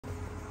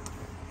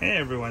Hey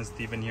everyone,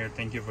 Steven here.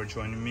 Thank you for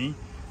joining me.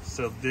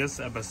 So this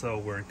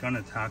episode we're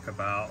gonna talk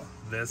about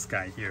this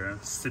guy here,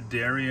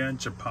 Sederia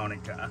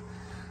Japonica.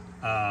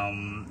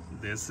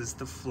 This is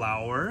the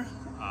flower.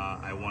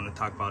 I want to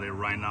talk about it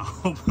right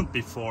now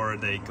before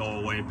they go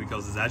away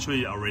because it's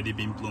actually already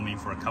been blooming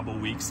for a couple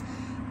weeks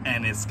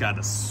and it's got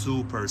a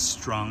super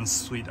strong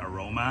sweet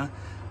aroma.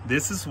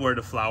 This is where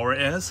the flower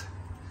is.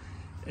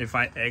 If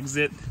I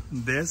exit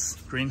this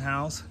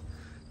greenhouse,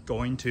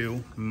 going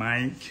to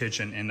my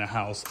kitchen in the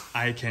house,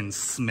 I can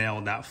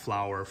smell that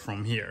flower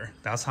from here.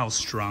 That's how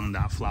strong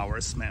that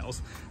flower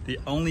smells. The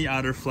only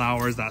other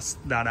flowers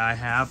that I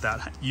have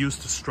that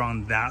used to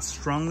smell that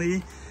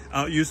strongly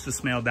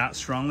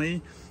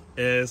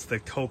is the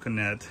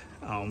coconut.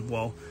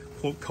 Well,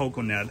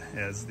 coconut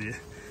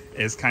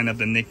is kind of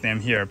the nickname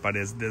here, but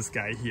it's this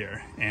guy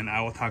here, and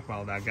I will talk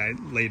about that guy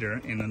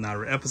later in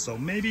another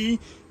episode. Maybe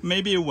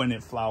when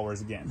it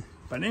flowers again.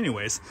 But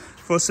anyways,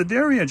 for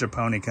Sederia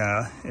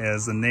Japonica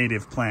is a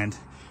native plant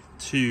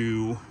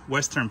to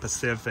Western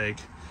Pacific.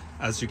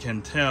 As you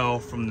can tell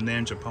from the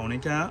name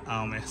Japonica,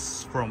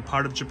 it's from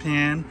part of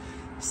Japan,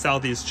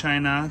 Southeast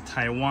China,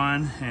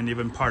 Taiwan, and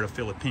even part of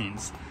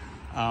Philippines.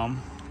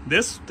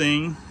 This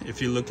thing, if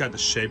you look at the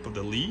shape of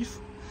the leaf,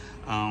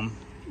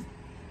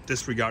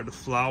 disregard the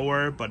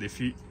flower, but if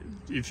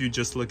you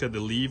just look at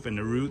the leaf and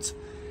the roots,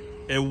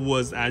 it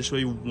was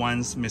actually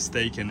once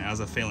mistaken as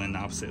a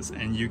phalaenopsis,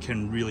 and you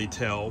can really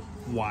tell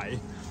why.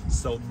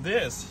 So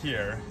this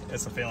here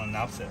is a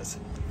phalaenopsis.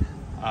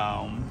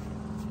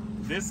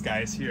 These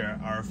guys here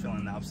are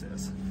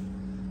phalaenopsis.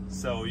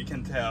 So you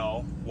can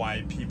tell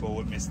why people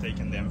would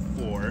mistaken them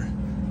for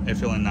a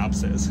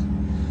phalaenopsis.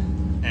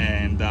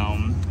 And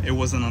it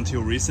wasn't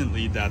until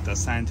recently that the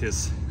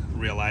scientists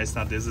realized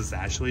that this is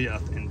actually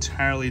an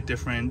entirely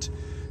different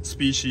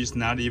species,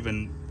 not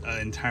even an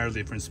entirely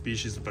different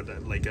species, but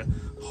like a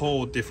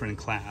whole different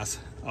class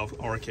of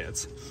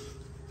orchids.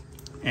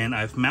 And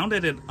I've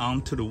mounted it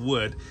onto the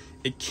wood.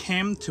 It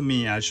came to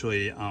me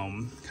actually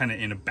kind of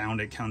in a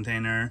bounded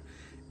container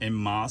in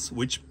moss,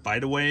 which by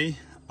the way,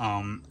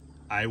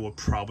 I will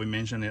probably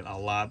mention it a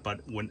lot,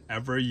 but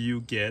whenever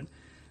you get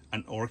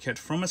an orchid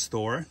from a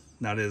store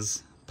that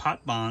is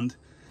pot bound,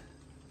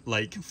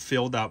 like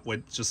filled up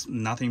with just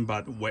nothing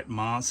but wet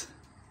moss,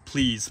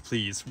 please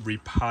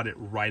repot it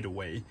right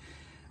away.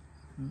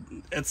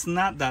 It's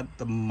not that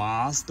the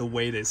moss, the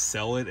way they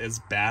sell it, is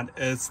bad.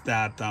 It's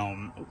that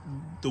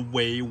the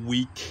way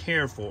we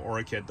care for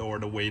orchid, or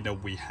the way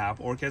that we have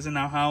orchids in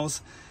our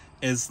house,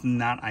 is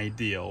not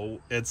ideal.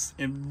 It's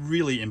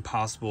really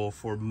impossible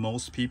for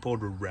most people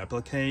to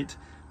replicate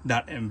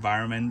that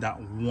environment, that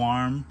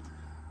warm,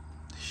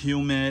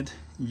 humid,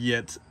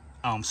 yet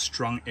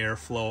strong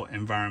airflow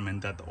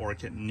environment that the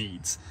orchid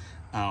needs.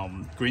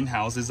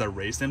 Greenhouses that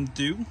raise them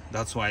do.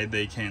 That's why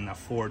they can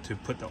afford to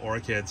put the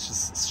orchids,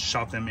 just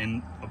shove them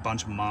in a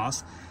bunch of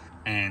moss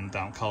and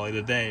call it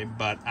a day.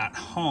 But at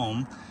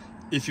home,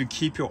 if you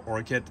keep your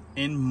orchid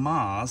in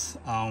moss,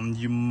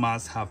 you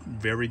must have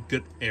very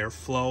good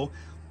airflow.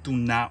 Do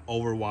not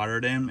overwater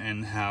them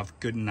and have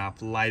good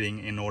enough lighting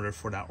in order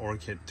for that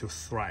orchid to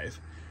thrive.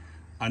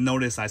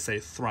 Notice I say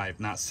thrive,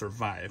 not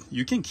survive.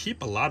 You can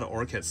keep a lot of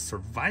orchids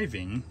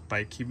surviving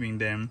by keeping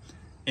them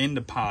in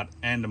the pot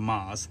and the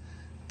moss,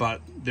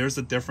 but there's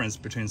a difference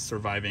between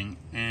surviving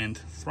and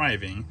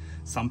thriving.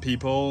 Some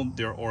people,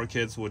 their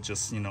orchids would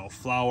just,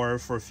 flower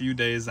for a few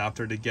days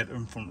after they get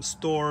them from the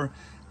store,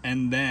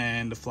 and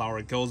then the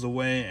flower goes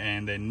away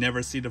and they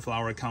never see the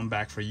flower come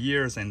back for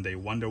years, and they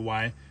wonder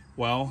why.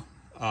 Well,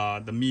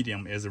 the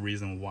medium is the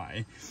reason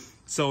why.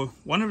 So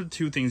one of the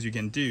two things you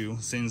can do,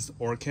 since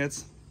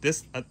orchids,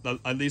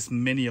 at least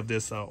many of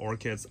these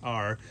orchids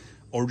are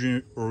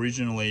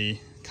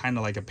originally kind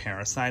of like a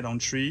parasite on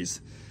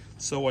trees.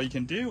 So what you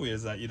can do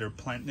is either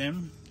plant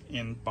them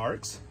in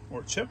barks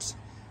or chips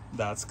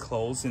that's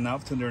close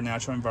enough to their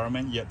natural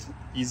environment yet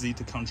easy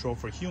to control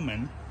for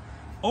human,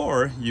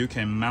 or you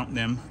can mount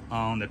them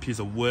on a piece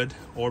of wood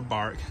or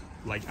bark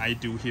like I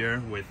do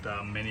here with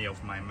many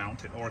of my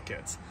mounted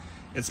orchids.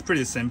 It's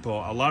pretty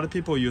simple. A lot of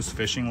people use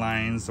fishing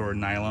lines or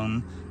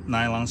nylon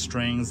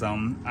strings.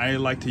 I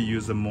like to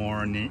use a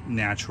more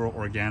natural,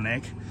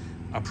 organic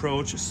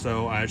approach.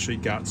 So I actually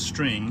got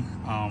string,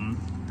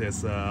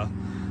 this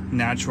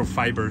natural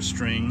fiber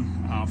string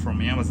from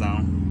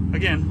Amazon.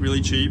 Again,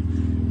 really cheap.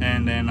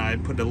 And then I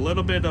put a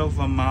little bit of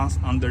moss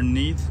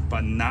underneath,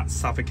 but not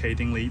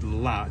suffocatingly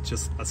lot,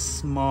 just a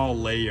small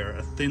layer,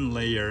 a thin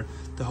layer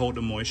to hold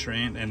the moisture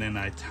in. And then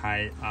I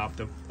tie up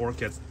the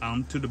orchids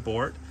onto the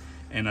board.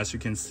 And as you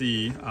can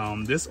see,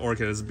 this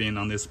orchid has been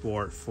on this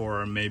board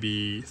for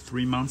maybe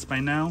 3 months by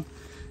now.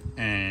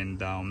 And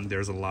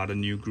there's a lot of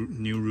new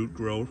root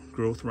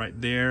growth right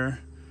there.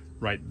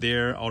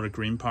 All the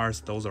green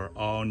parts, those are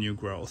all new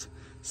growth.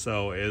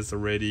 So it's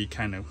already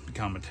kind of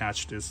become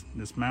attached to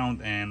this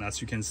mount. And as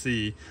you can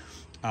see,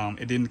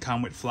 it didn't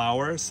come with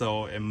flower,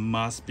 so it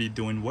must be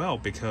doing well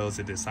because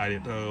it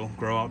decided to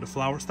grow out the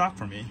flower stalk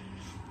for me.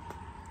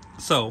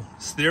 So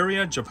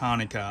Sederia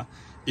Japonica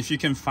If you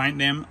can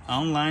find them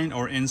online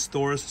or in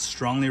stores,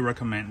 strongly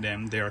recommend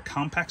them. They are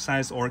compact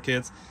sized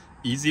orchids,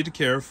 easy to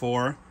care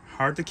for,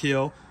 hard to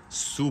kill,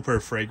 super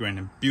fragrant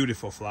and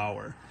beautiful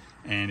flower.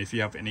 And if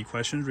you have any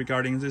questions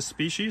regarding this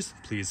species,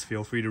 please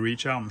feel free to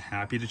reach out. I'm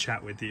happy to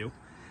chat with you.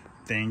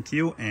 Thank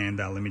you, and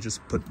let me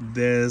just put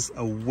this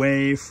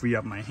away, free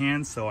up my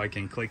hands so I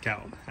can click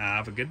out.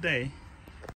 Have a good day.